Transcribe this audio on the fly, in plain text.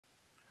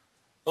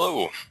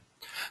Hello,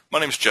 my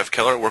name is Jeff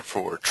Keller. I work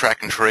for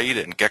Track and Trade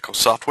and Gecko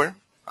software.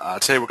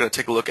 Today we're going to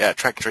take a look at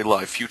Track and Trade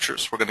Live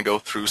Futures. We're going to go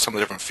through some of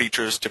the different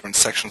features, different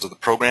sections of the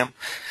program.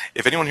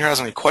 If anyone here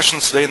has any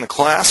questions today in the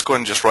class, go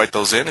ahead and just write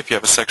those in. If you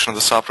have a section of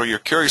the software you're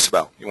curious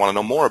about, you want to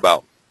know more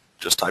about,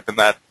 just type in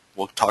that.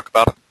 We'll talk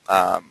about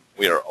it.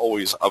 We are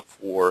always up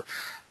for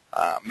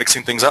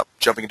mixing things up,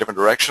 jumping in different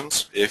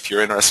directions. If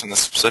you're interested in a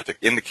specific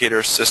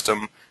indicator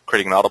system,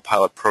 creating an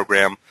autopilot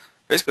program,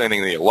 basically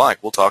anything that you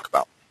like, we'll talk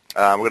about.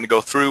 We're going to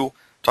go through,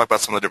 talk about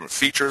some of the different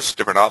features,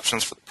 different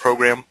options for the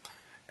program.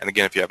 And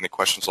again, if you have any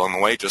questions along the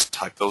way, just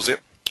type those in.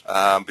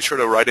 Be sure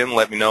to write in,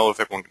 let me know if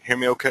everyone can hear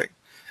me okay.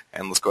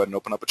 And let's go ahead and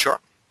open up a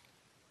chart.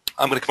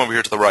 I'm going to come over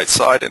here to the right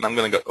side, and I'm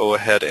going to go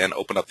ahead and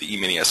open up the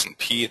E-mini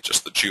S&P,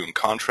 just the June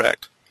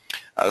contract.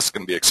 This is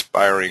going to be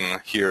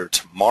expiring here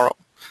tomorrow.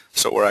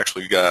 So we're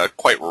actually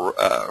quite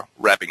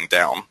wrapping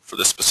down for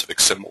this specific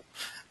symbol.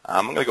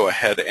 I'm going to go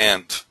ahead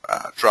and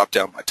drop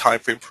down my time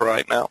frame for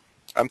right now.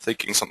 I'm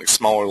thinking something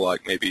smaller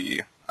like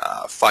maybe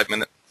 5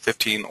 minute,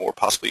 15, or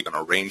possibly even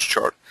a range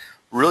chart.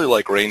 Really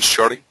like range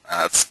charting.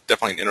 It's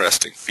definitely an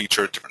interesting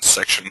feature, different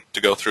section to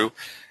go through.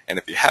 And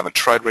if you haven't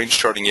tried range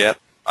charting yet,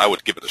 I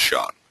would give it a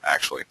shot,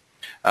 actually.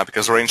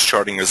 Because range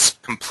charting is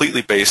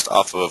completely based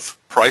off of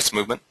price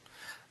movement.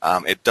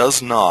 It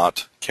does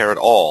not care at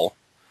all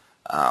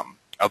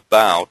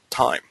about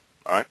time.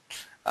 All right?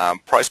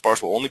 Price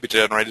bars will only be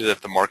generated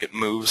if the market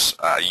moves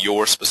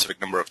your specific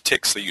number of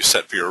ticks that you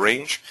set for your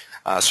range.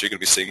 So you're going to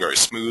be seeing very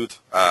smooth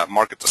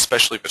markets,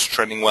 especially if it's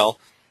trending well.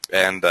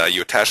 And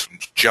you attach some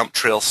jump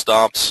trail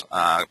stops,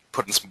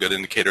 put in some good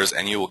indicators,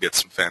 and you will get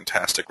some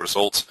fantastic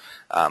results.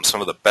 Some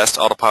of the best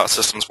autopilot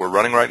systems we're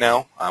running right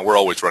now, we're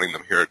always running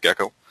them here at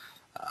Gecko,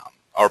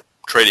 are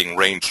trading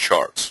range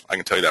charts. I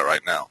can tell you that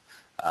right now.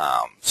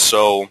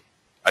 So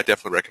I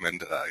definitely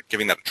recommend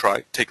giving that a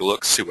try. Take a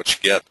look, see what you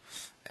get,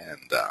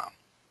 and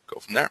go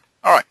from there.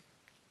 All right.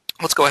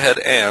 Let's go ahead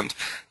and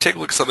take a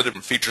look at some of the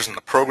different features in the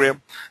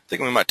program. I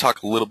think we might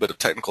talk a little bit of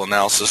technical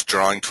analysis,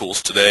 drawing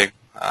tools today,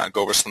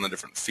 go over some of the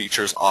different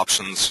features,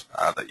 options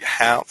that you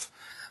have,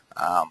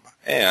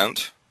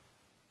 and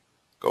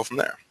go from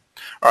there.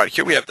 All right,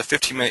 here we have the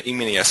 15-minute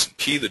E-mini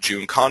S&P, the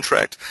June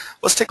contract.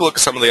 Let's take a look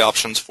at some of the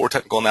options for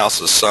technical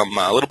analysis, a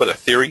little bit of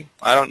theory.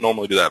 I don't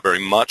normally do that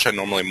very much. I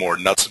normally more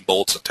nuts and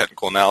bolts of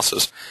technical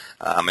analysis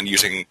and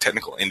using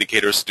technical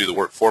indicators to do the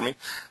work for me.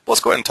 But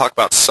let's go ahead and talk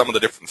about some of the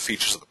different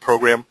features of the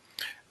program.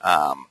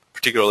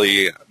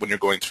 Particularly when you're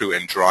going through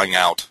and drawing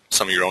out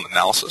some of your own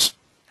analysis.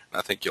 And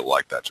I think you'll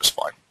like that just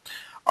fine.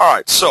 All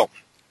right, so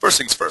first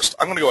things first,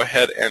 I'm going to go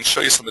ahead and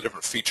show you some of the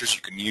different features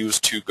you can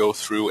use to go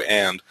through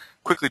and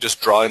quickly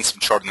just draw in some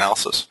chart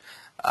analysis.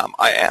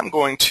 I am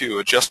going to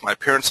adjust my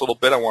appearance a little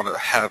bit. I want to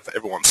have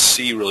everyone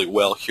see really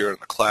well here in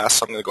the class.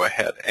 So I'm going to go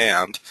ahead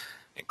and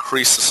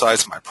increase the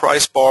size of my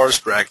price bars,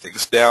 drag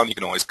things down. You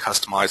can always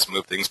customize and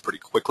move things pretty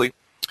quickly.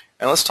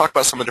 And let's talk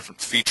about some of the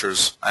different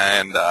features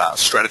and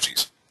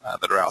strategies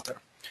that are out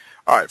there.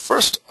 All right,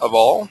 first of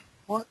all,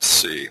 let's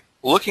see.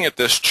 Looking at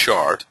this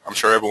chart, I'm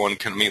sure everyone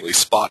can immediately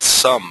spot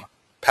some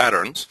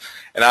patterns,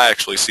 and I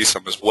actually see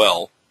some as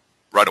well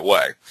right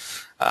away.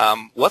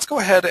 Let's go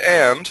ahead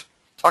and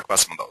talk about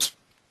some of those.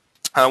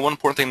 One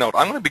important thing to note,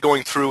 I'm going to be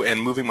going through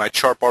and moving my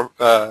chart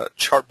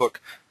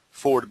book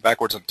forward and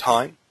backwards in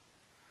time.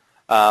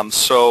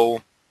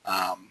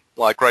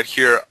 Like right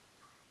here,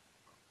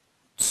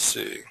 let's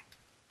see.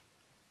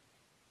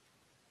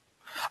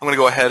 I'm going to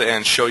go ahead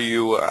and show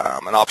you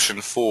an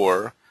option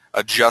for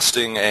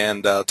adjusting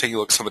and taking a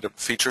look at some of the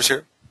different features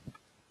here.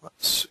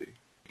 Let's see.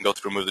 You can go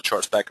through and move the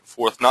charts back and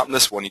forth. Not in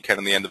this one. You can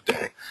in the end of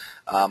day.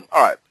 All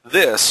right.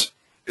 This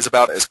is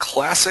about as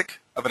classic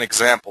of an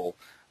example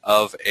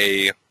of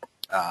a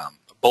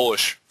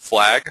bullish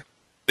flag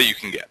that you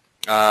can get.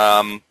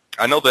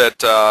 I know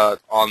that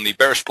on the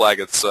bearish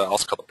flag, it's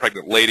also called the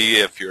pregnant lady.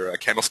 If you're a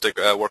candlestick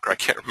worker, I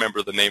can't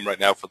remember the name right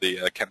now for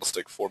the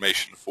candlestick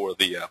formation for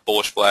the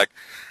bullish flag.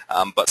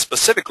 But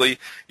specifically,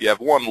 you have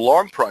one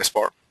long price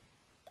bar.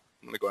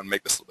 I'm going to go ahead and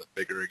make this a little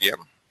bit bigger again.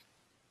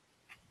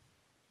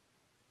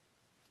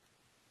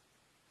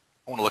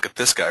 I want to look at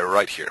this guy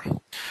right here.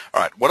 All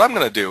right, what I'm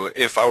going to do,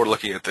 if I were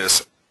looking at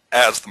this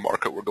as the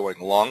market were going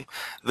along,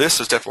 this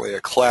is definitely a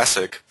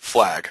classic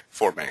flag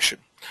formation.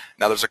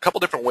 Now, there's a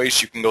couple different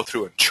ways you can go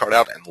through and chart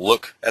out and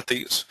look at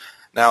these.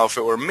 Now, if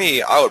it were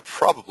me, I would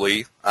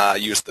probably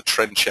use the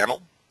trend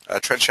channel.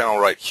 Trend channel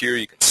right here,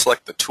 you can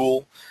select the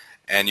tool,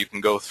 and you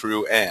can go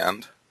through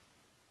and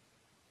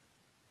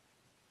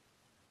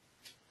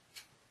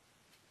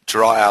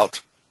draw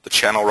out the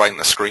channel right in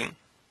the screen.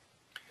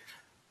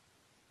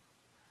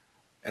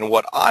 And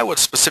what I would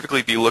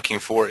specifically be looking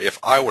for if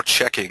I were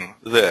checking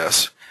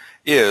this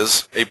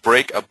is a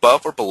break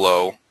above or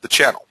below the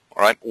channel.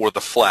 All right, or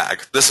the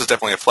flag. This is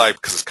definitely a flag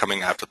because it's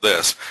coming after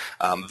this.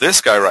 This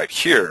guy right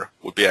here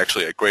would be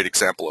actually a great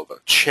example of a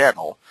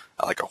channel,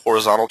 like a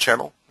horizontal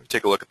channel.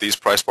 Take a look at these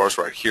price bars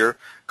right here,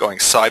 going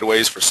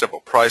sideways for several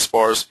price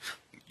bars.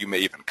 You may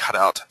even cut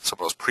out some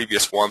of those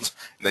previous ones,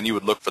 and then you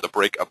would look for the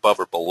break above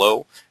or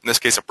below. In this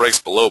case, it breaks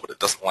below, but it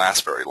doesn't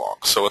last very long.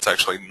 So it's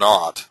actually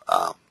not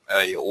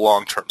a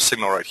long-term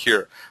signal right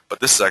here,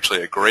 but this is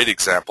actually a great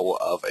example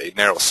of a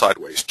narrow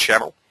sideways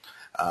channel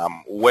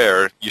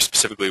where you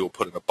specifically will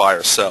put in a buy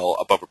or sell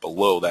above or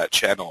below that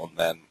channel, and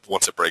then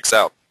once it breaks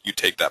out, you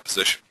take that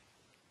position.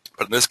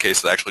 But in this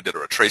case, it actually did a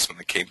retracement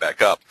and came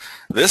back up.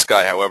 This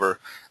guy, however,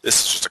 this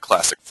is just a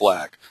classic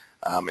flag.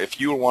 If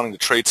you were wanting to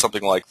trade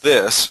something like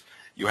this,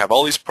 you have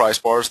all these price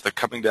bars that are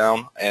coming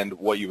down, and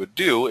what you would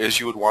do is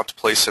you would want to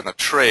place in a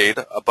trade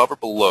above or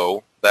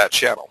below that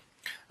channel.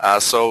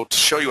 So to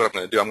show you what I'm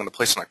going to do, I'm going to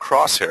place in a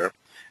crosshair.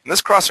 And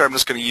this crosshair I'm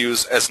just going to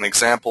use as an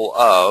example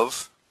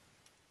of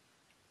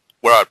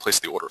where I would place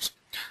the orders.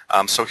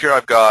 So here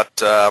I've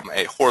got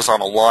a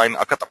horizontal line.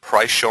 I've got the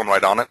price shown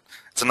right on it.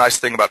 It's a nice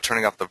thing about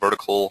turning off the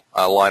vertical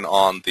line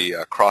on the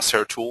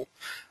crosshair tool.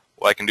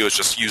 What I can do is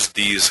just use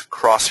these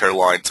crosshair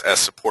lines as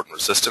support and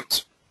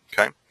resistance.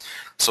 Okay.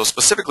 So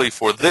specifically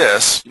for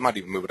this, you might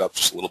even move it up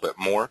just a little bit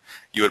more.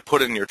 You would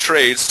put in your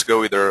trades to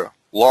go either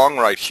long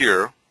right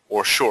here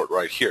or short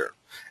right here.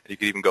 And you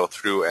could even go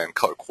through and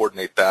color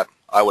coordinate that.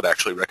 I would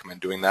actually recommend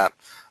doing that.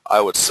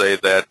 I would say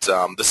that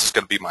this is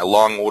going to be my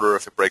long order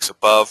if it breaks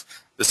above.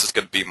 This is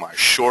going to be my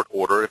short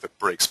order if it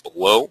breaks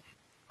below.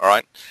 All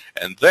right,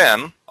 and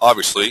then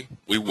obviously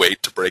we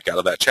wait to break out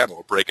of that channel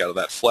or break out of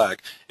that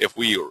flag. If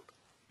we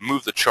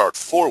move the chart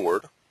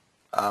forward,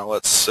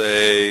 let's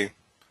say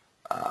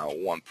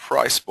one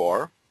price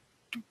bar,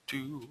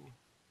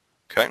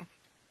 okay,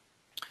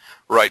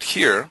 right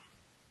here,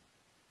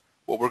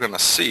 what we're going to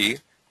see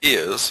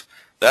is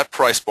that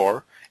price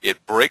bar,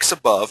 it breaks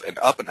above and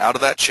up and out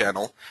of that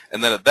channel,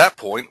 and then at that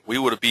point we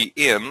would be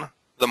in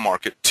the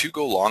market to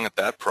go long at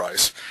that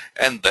price,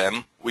 and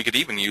then we could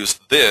even use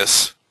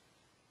this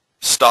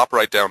stop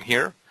right down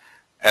here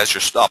as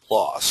your stop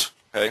loss.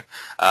 Okay,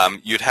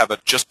 you'd have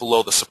it just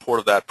below the support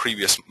of that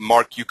previous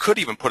mark. You could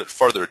even put it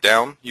further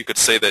down. You could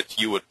say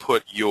that you would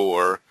put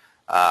your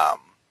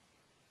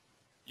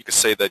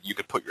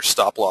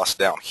stop loss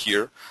down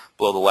here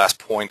below the last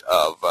point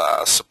of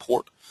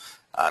support.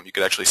 You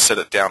could actually set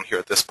it down here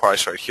at this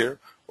price right here,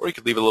 or you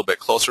could leave it a little bit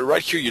closer.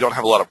 Right here you don't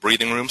have a lot of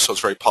breathing room, so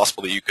it's very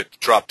possible that you could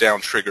drop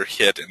down, trigger,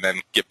 hit, and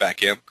then get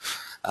back in.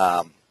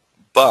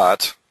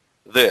 But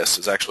this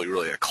is actually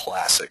really a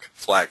classic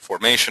flag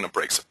formation. It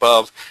breaks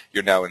above.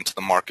 You're now into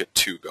the market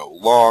to go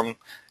long,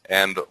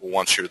 and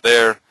once you're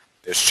there,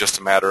 it's just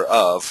a matter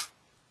of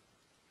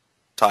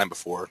time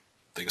before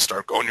things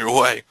start going your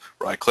way.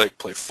 Right-click,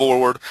 play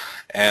forward,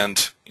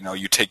 and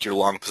you take your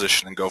long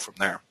position and go from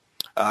there.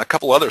 A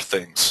couple other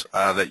things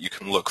that you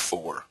can look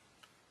for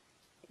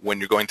when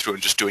you're going through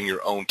and just doing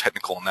your own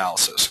technical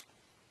analysis.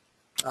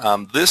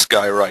 This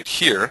guy right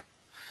here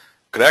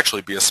could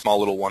actually be a small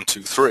little 1,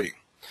 2, 3.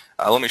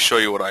 Let me show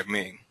you what I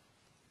mean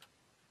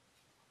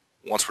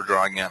once we're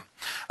drawing in.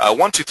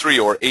 1, 2, 3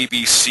 or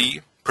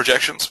ABC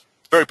projections,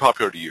 very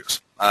popular to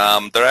use.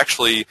 They're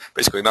actually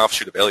basically an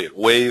offshoot of Elliott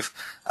Wave,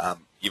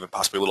 even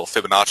possibly a little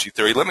Fibonacci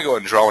theory. Let me go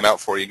ahead and draw one out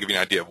for you and give you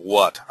an idea of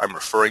what I'm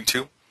referring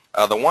to.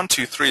 The 1,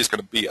 2, 3 is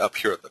going to be up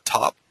here at the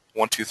top.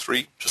 1, 2,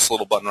 3, just a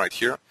little button right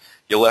here.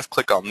 You left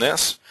click on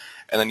this,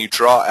 and then you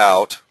draw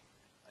out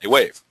a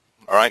wave.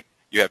 All right.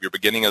 You have your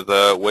beginning of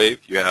the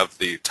wave. You have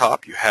the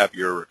top. You have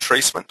your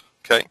retracement.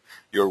 Okay.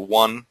 Your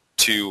 1,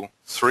 2,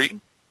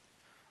 3.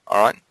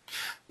 All right.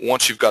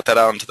 Once you've got that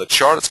out into the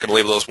chart, it's going to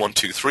label those 1,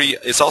 2, 3.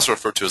 It's also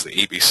referred to as the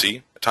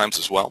ABC at times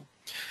as well.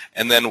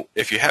 And then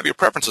if you have your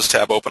Preferences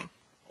tab open,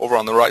 over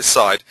on the right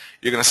side,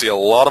 you're going to see a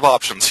lot of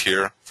options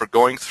here for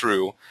going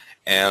through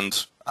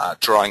and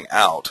drawing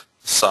out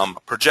some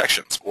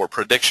projections or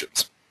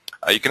predictions.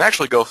 You can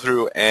actually go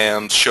through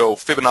and show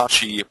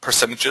Fibonacci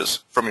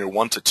percentages from your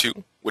 1 to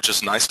 2, which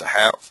is nice to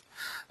have.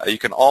 You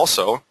can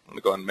also, let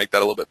me go ahead and make that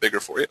a little bit bigger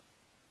for you.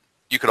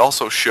 You could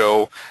also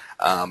show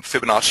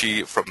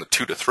Fibonacci from the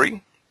 2 to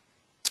 3.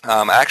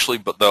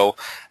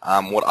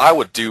 What I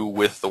would do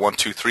with the 1,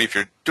 2, 3, if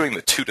you're doing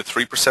the 2 to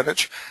 3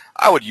 percentage,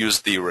 I would use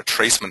the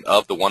retracement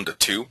of the 1 to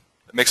 2.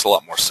 It makes a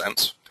lot more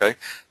sense. Okay,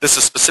 this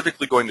is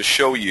specifically going to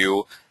show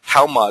you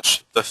how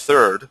much the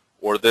third,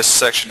 or this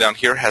section down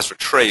here, has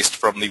retraced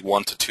from the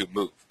 1 to 2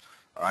 move.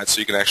 All right, so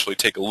you can actually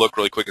take a look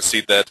really quick and see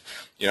that,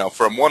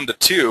 from 1 to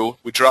 2,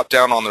 we drop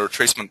down on the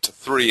retracement to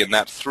 3, and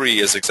that 3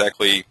 is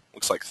exactly,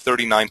 looks like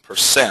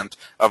 39%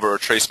 of a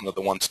retracement of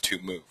the 1 to 2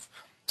 move.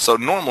 So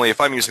normally, if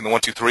I'm using the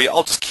 1, 2, 3,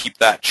 I'll just keep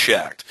that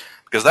checked,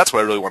 because that's what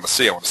I really want to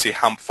see. I want to see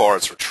how far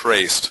it's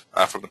retraced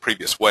from the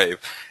previous wave,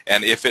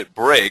 and if it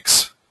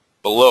breaks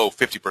below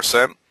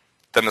 50%,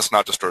 then it's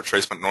not just a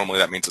retracement. Normally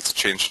that means it's a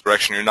change of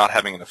direction. You're not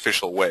having an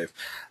official wave.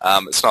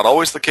 It's not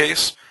always the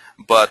case,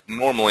 but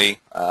normally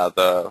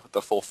the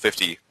full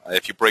 50,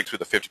 if you break through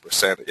the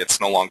 50%,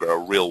 it's no longer a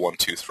real 1,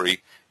 2,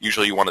 3.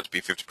 Usually you want it to be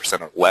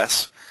 50% or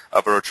less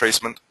of a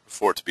retracement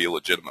for it to be a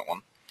legitimate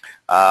one.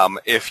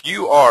 If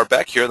you are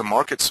back here, the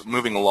market's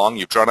moving along,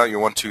 you've drawn out your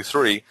 1, 2,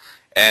 3,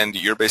 and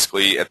you're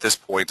basically at this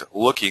point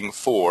looking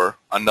for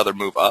another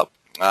move up,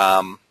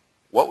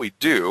 what we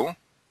do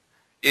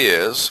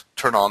is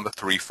turn on the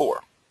 3,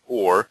 4.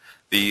 or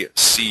the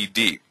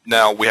CD.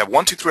 Now we have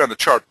 1, 2, 3 on the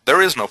chart.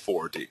 There is no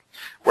 4 or D.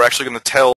 We're actually going to tell